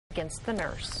against the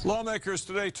nurse. Lawmakers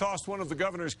today tossed one of the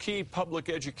governor's key public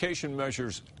education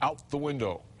measures out the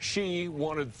window. She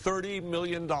wanted $30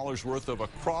 million worth of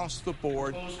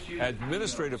across-the-board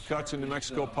administrative cuts in New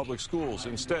Mexico public schools.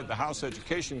 Instead, the House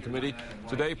Education Committee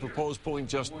today proposed pulling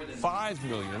just $5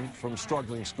 million from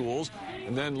struggling schools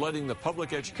and then letting the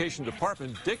Public Education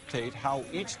Department dictate how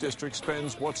each district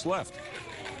spends what's left.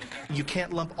 You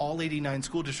can't lump all 89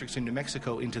 school districts in New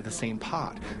Mexico into the same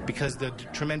pot because the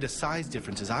tremendous size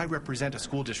differences. I represent a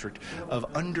school district of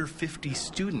under 50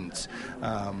 students,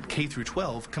 K through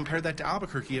 12. Compare that to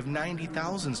Albuquerque of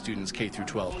 90,000 students, K through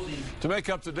 12. To make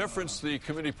up the difference, the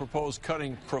committee proposed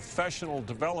cutting professional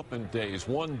development days,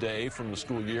 one day from the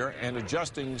school year, and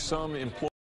adjusting some employees.